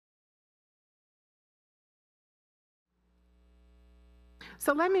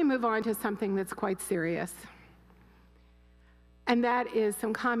So let me move on to something that's quite serious. And that is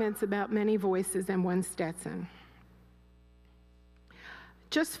some comments about many voices and one Stetson.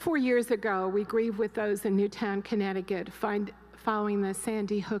 Just 4 years ago, we grieved with those in Newtown, Connecticut, following the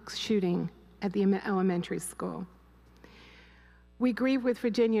Sandy Hook shooting at the elementary school. We grieved with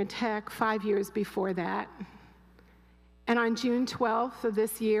Virginia Tech 5 years before that. And on June 12th of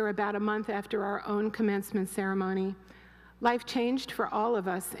this year, about a month after our own commencement ceremony, life changed for all of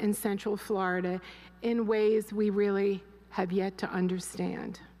us in Central Florida in ways we really have yet to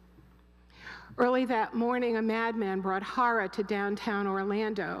understand. Early that morning, a madman brought horror to downtown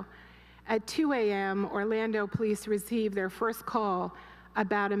Orlando. At 2 a.m., Orlando police received their first call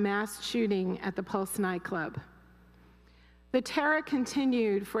about a mass shooting at the Pulse nightclub. The terror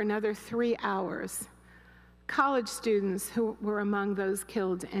continued for another 3 hours. College students who were among those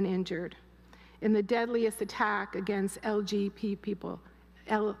killed and injured in the deadliest attack against LGBT people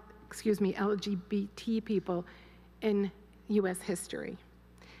in U.S. history,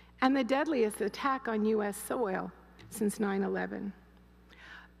 and the deadliest attack on U.S. soil since 9/11.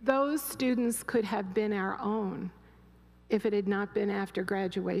 Those students could have been our own if it had not been after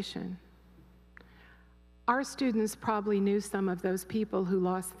graduation. Our students probably knew some of those people who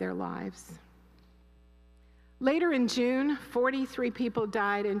lost their lives. Later in June, 43 people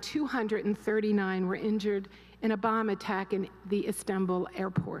died and 239 were injured in a bomb attack in the Istanbul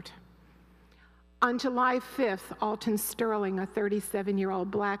airport. On July 5th, Alton Sterling, a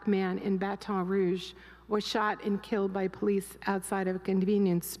 37-year-old black man in Baton Rouge, was shot and killed by police outside of a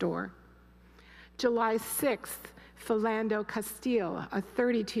convenience store. July 6th, Philando Castile, a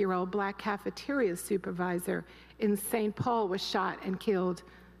 32-year-old black cafeteria supervisor in St. Paul, was shot and killed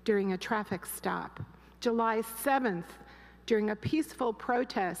during a traffic stop. July 7th, during a peaceful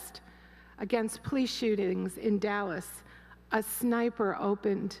protest against police shootings in Dallas, a sniper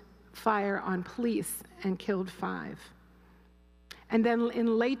opened fire on police and killed 5. And then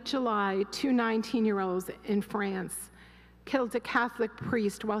in late July, 2 19-year-olds in France killed a Catholic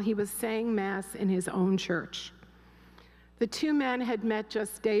priest while he was saying Mass in his own church. The 2 men had met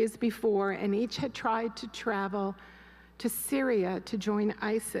just days before, and each had tried to travel to Syria to join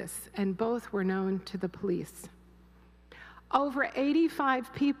ISIS, and both were known to the police. Over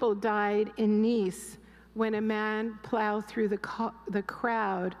 85 people died in Nice when a man plowed through the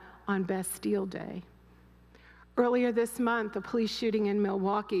crowd on Bastille Day. Earlier this month, a police shooting in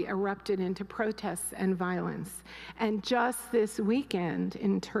Milwaukee erupted into protests and violence. And just this weekend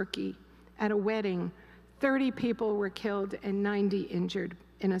in Turkey, at a wedding, 30 people were killed and 90 injured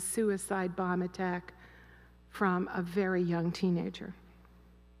in a suicide bomb attack from a very young teenager.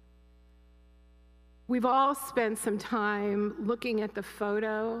 We've all spent some time looking at the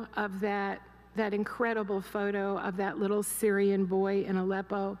photo of that incredible photo of that little Syrian boy in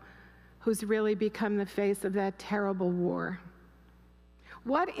Aleppo who's really become the face of that terrible war.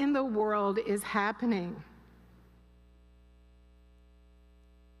 What in the world is happening?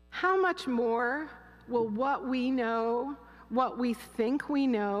 How much more will what we know, what we think we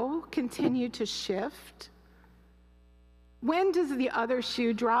know, continue to shift? When does the other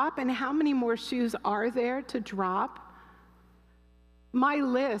shoe drop, and how many more shoes are there to drop? My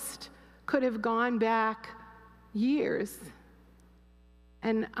list could have gone back years,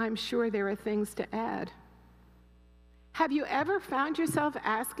 and I'm sure there are things to add. Have you ever found yourself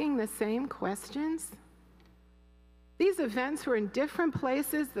asking the same questions? These events were in different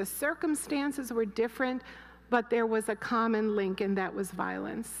places, the circumstances were different, but there was a common link, and that was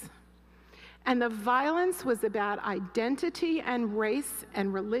violence. And the violence was about identity and race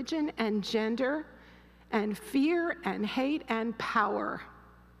and religion and gender and fear and hate and power.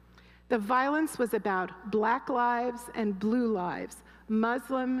 The violence was about Black lives and blue lives,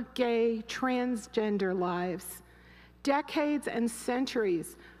 Muslim, gay, transgender lives, decades and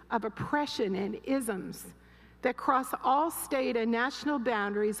centuries of oppression and isms that cross all state and national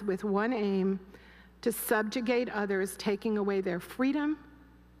boundaries with one aim: to subjugate others, taking away their freedom,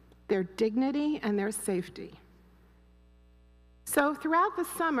 their dignity, and their safety. So throughout the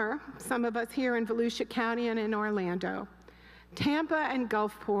summer, some of us here in Volusia County and in Orlando, Tampa and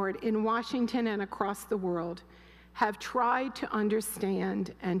Gulfport, in Washington and across the world, have tried to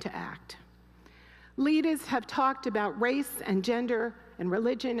understand and to act. Leaders have talked about race and gender and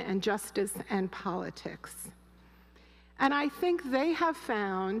religion and justice and politics. And I think they have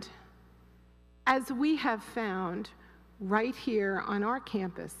found, as we have found right here on our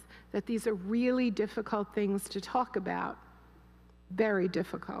campus, that these are really difficult things to talk about, very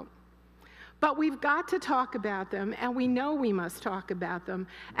difficult. But we've got to talk about them, and we know we must talk about them,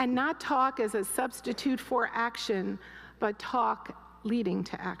 and not talk as a substitute for action, but talk leading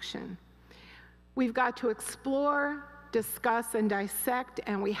to action. We've got to explore, discuss, and dissect,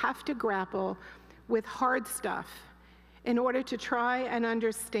 and we have to grapple with hard stuff in order to try and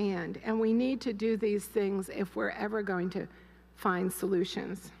understand, and we need to do these things if we're ever going to find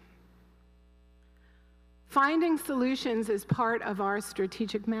solutions. Finding solutions is part of our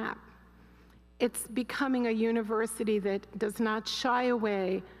strategic map. It's becoming a university that does not shy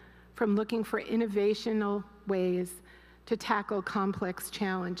away from looking for innovational ways to tackle complex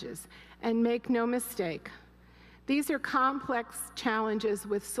challenges. And make no mistake, these are complex challenges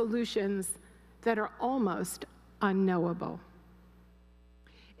with solutions that are almost unknowable.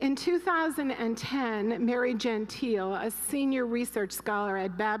 In 2010, Mary Gentile, a senior research scholar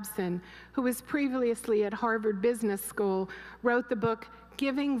at Babson, who was previously at Harvard Business School, wrote the book,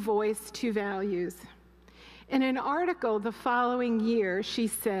 Giving Voice to Values. In an article the following year, she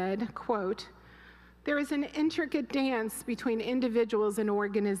said, quote, "There is an intricate dance between individuals and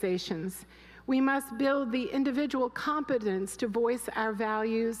organizations. We must build the individual competence to voice our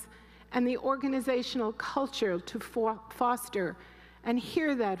values and the organizational culture to foster and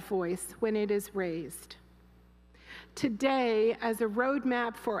hear that voice when it is raised." Today, as a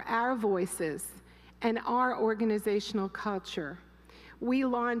roadmap for our voices and our organizational culture, we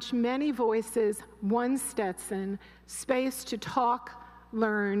launch Many Voices, One Stetson, space to talk,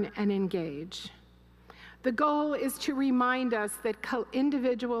 learn, and engage. The goal is to remind us that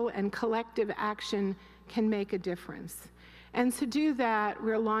individual and collective action can make a difference. And to do that,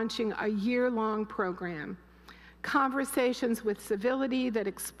 we're launching a year-long program, Conversations with Civility, that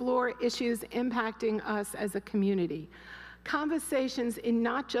explore issues impacting us as a community. Conversations in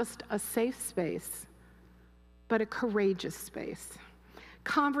not just a safe space, but a courageous space.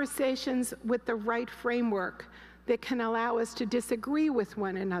 Conversations with the right framework that can allow us to disagree with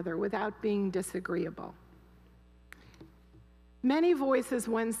one another without being disagreeable. Many Voices,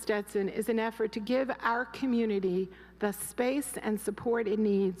 One Stetson is an effort to give our community the space and support it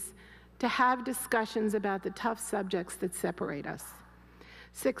needs to have discussions about the tough subjects that separate us.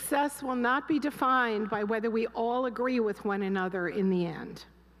 Success will not be defined by whether we all agree with one another in the end,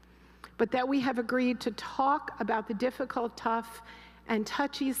 but that we have agreed to talk about the difficult, tough, and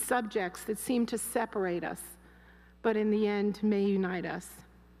touchy subjects that seem to separate us, but in the end may unite us.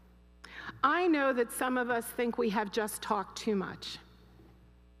 I know that some of us think we have just talked too much.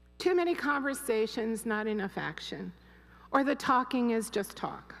 Too many conversations, not enough action, or the talking is just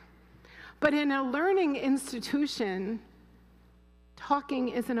talk. But in a learning institution, talking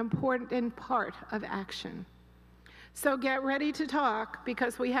is an important part of action. So get ready to talk,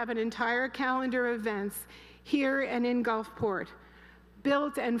 because we have an entire calendar of events here and in Gulfport,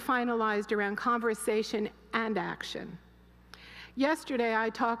 built and finalized around conversation and action. Yesterday, I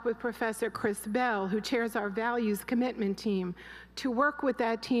talked with Professor Chris Bell, who chairs our Values Commitment Team, to work with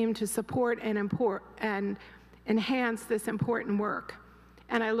that team to support and enhance this important work.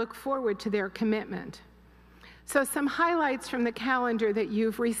 And I look forward to their commitment. So some highlights from the calendar that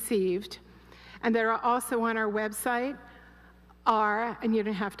you've received and that are also on our website are, and you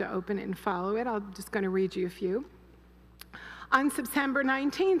don't have to open it and follow it, I'm just going to read you a few. On September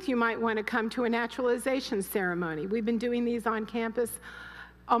 19th, you might want to come to a naturalization ceremony. We've been doing these on campus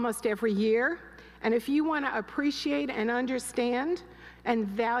almost every year. And if you want to appreciate and understand and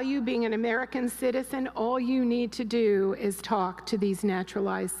value being an American citizen, all you need to do is talk to these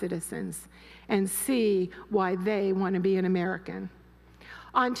naturalized citizens and see why they want to be an American.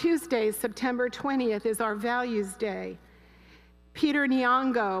 On Tuesday, September 20th, is our Values Day. Peter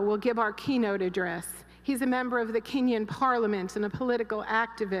Nyong'o will give our keynote address. He's a member of the Kenyan Parliament and a political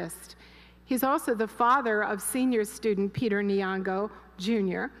activist. He's also the father of senior student Peter Nyong'o,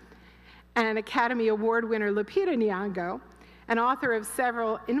 Jr., and Academy Award winner Lupita Nyong'o, and author of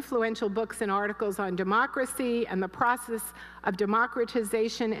several influential books and articles on democracy and the process of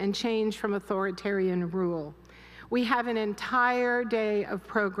democratization and change from authoritarian rule. We have an entire day of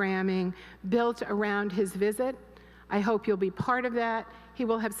programming built around his visit. I hope you'll be part of that. He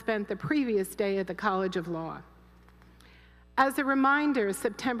will have spent the previous day at the College of Law. As a reminder,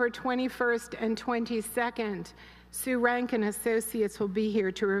 September 21st and 22nd, Sue Rank and Associates will be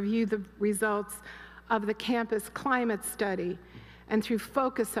here to review the results of the campus climate study. And through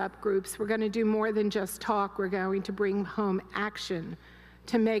focus up groups, we're going to do more than just talk. We're going to bring home action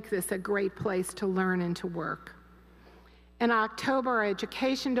to make this a great place to learn and to work. In October, our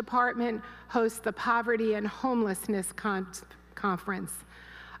education department hosts the Poverty and Homelessness Conference,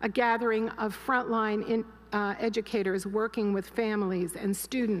 a gathering of frontline educators working with families and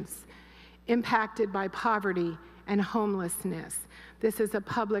students impacted by poverty and homelessness. This is a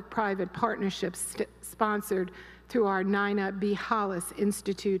public-private partnership sponsored through our Nina B. Hollis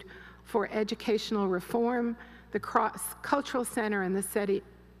Institute for Educational Reform, the Cross Cultural Center, and the SETI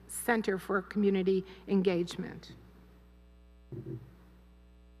Center for Community Engagement.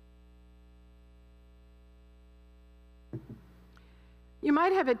 You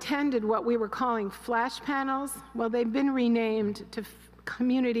might have attended what we were calling flash panels. Well, they've been renamed to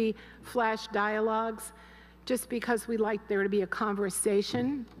community flash dialogues, just because we like there to be a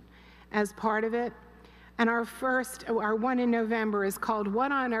conversation as part of it. And our one in November is called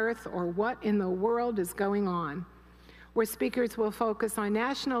What on Earth or What in the World is Going On?, where speakers will focus on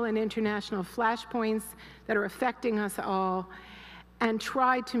national and international flashpoints that are affecting us all and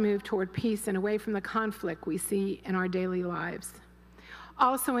try to move toward peace and away from the conflict we see in our daily lives.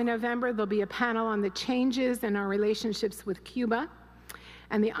 Also in November, there'll be a panel on the changes in our relationships with Cuba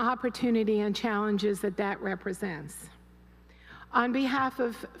and the opportunity and challenges that that represents. On behalf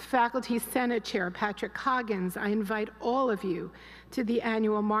of Faculty Senate Chair Patrick Coggins, I invite all of you to the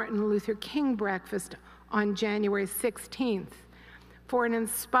annual Martin Luther King breakfast on January 16th for an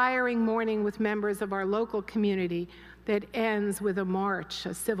inspiring morning with members of our local community that ends with a march,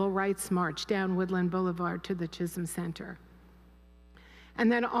 a civil rights march down Woodland Boulevard to the Chisholm Center. And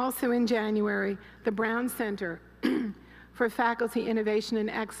then also in January, the Brown Center for Faculty Innovation and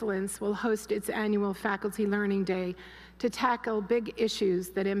Excellence will host its annual Faculty Learning Day to tackle big issues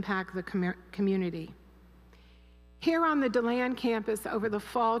that impact the community. Here on the DeLand campus over the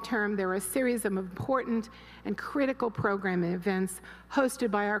fall term, there are a series of important and critical program events hosted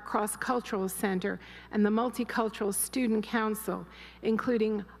by our Cross-Cultural Center and the Multicultural Student Council,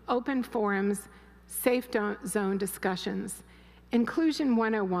 including open forums, safe zone discussions, Inclusion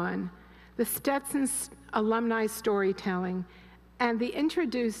 101, the Stetson alumni storytelling, and the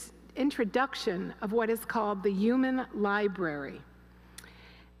introduction of what is called the Human Library.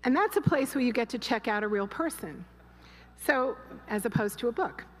 And that's a place where you get to check out a real person, so, as opposed to a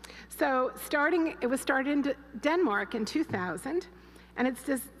book. So it was started in Denmark in 2000, and it's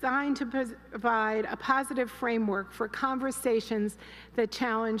designed to provide a positive framework for conversations that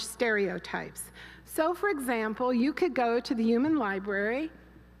challenge stereotypes. So, for example, you could go to the Human Library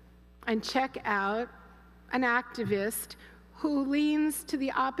and check out an activist who leans to the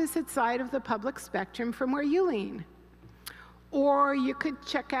opposite side of the public spectrum from where you lean. Or you could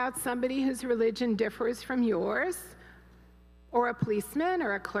check out somebody whose religion differs from yours, or a policeman,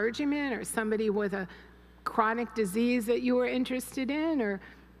 or a clergyman, or somebody with a chronic disease that you were interested in, or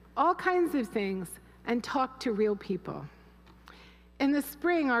all kinds of things, and talk to real people. In the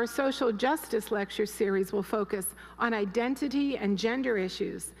spring, our social justice lecture series will focus on identity and gender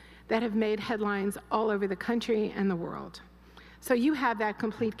issues that have made headlines all over the country and the world. So you have that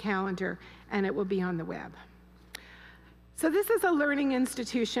complete calendar, and it will be on the web. So this is a learning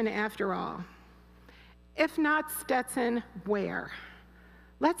institution after all. If not Stetson, where?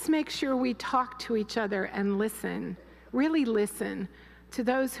 Let's make sure we talk to each other and listen, really listen, to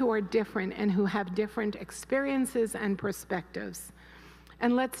those who are different and who have different experiences and perspectives.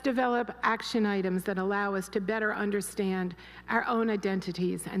 And let's develop action items that allow us to better understand our own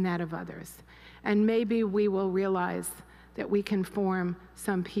identities and that of others. And maybe we will realize that we can form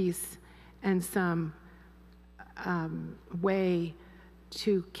some peace and some way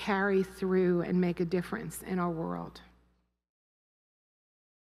to carry through and make a difference in our world.